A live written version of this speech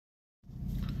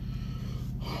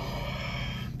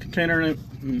Containerman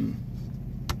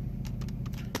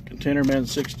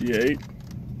 68.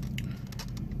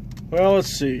 Well, let's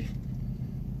see.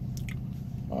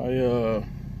 I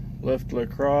left La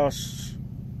Crosse.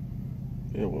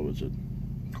 Yeah, what was it?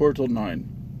 9.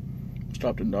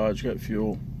 Stopped in Dodge, got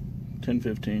fuel.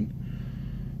 10:15.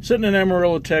 Sitting in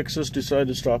Amarillo, Texas, decided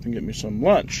to stop and get me some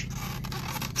lunch.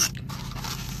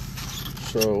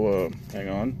 So, hang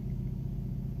on.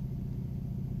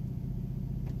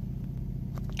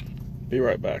 Be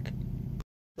right back.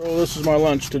 So this is my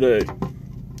lunch today.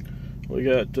 We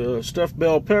got stuffed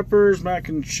bell peppers, mac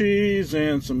and cheese,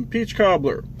 and some peach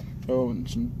cobbler. Oh, and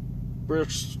some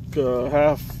brisk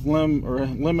half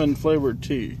lemon flavored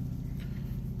tea.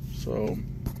 So,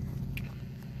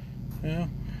 yeah.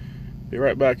 Be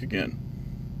right back again.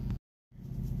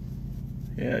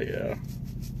 Yeah.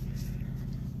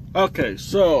 Okay,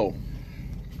 so.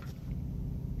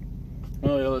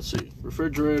 Oh, yeah, let's see.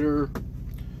 Refrigerator.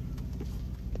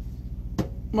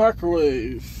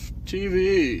 Microwave.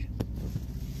 TV.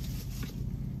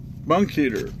 Bunk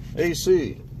heater.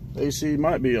 AC. AC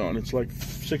might be on. It's like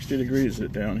 60 degrees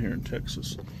down here in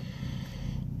Texas.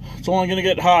 It's only going to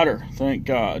get hotter, thank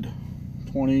God.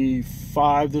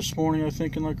 25 this morning, I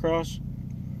think, in La Crosse.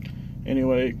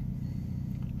 Anyway,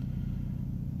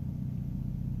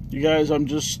 you guys, I'm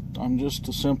just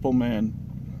a simple man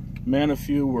of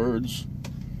few words.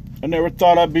 I never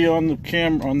thought I'd be on the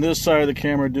camera, on this side of the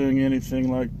camera, doing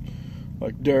anything like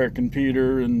Derek and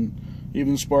Peter and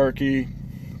even Sparky,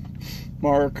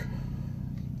 Mark,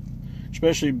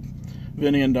 especially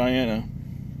Vinny and Diana.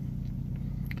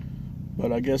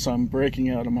 But I guess I'm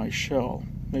breaking out of my shell.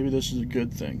 Maybe this is a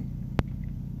good thing.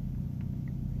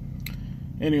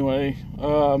 Anyway,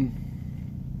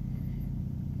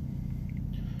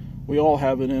 we all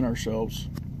have it in ourselves.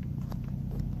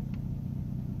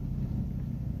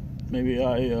 Maybe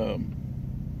I'll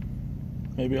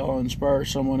inspire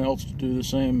someone else to do the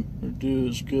same, or do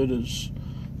as good as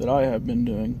that I have been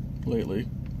doing lately.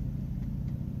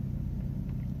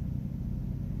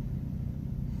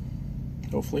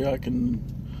 Hopefully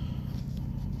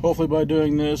by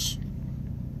doing this,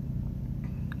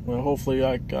 well, hopefully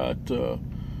I got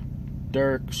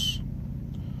Derek's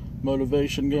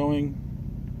motivation going,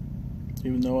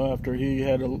 even though after he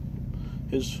had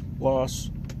his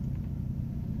loss,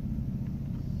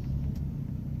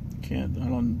 I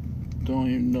don't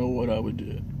even know what I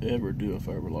would ever do if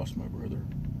I ever lost my brother.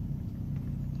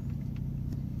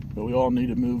 But we all need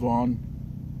to move on.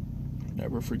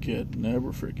 Never forget.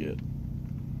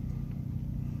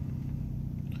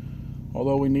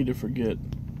 Although we need to forget,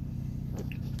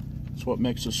 it's what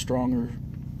makes us stronger.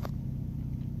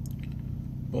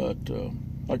 But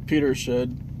like Peter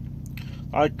said,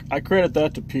 I credit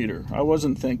that to Peter. I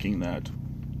wasn't thinking that.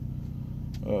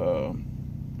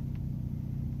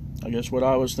 I guess what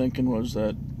I was thinking was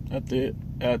that at the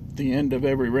end of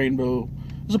every rainbow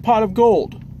is a pot of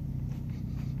gold.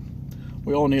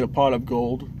 We all need a pot of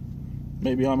gold.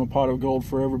 Maybe I'm a pot of gold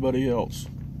for everybody else.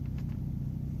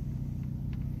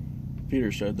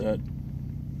 Peter said that.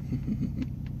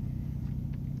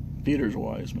 Peter's a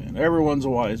wise man. Everyone's a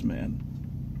wise man.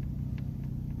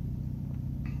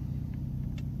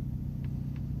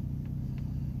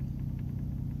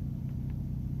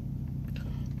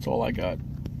 That's all I got.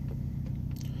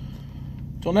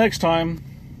 Till next time,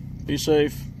 be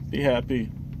safe, be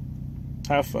happy,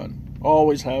 have fun.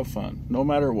 Always have fun, no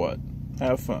matter what.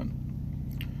 Have fun.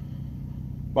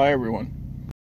 Bye, everyone.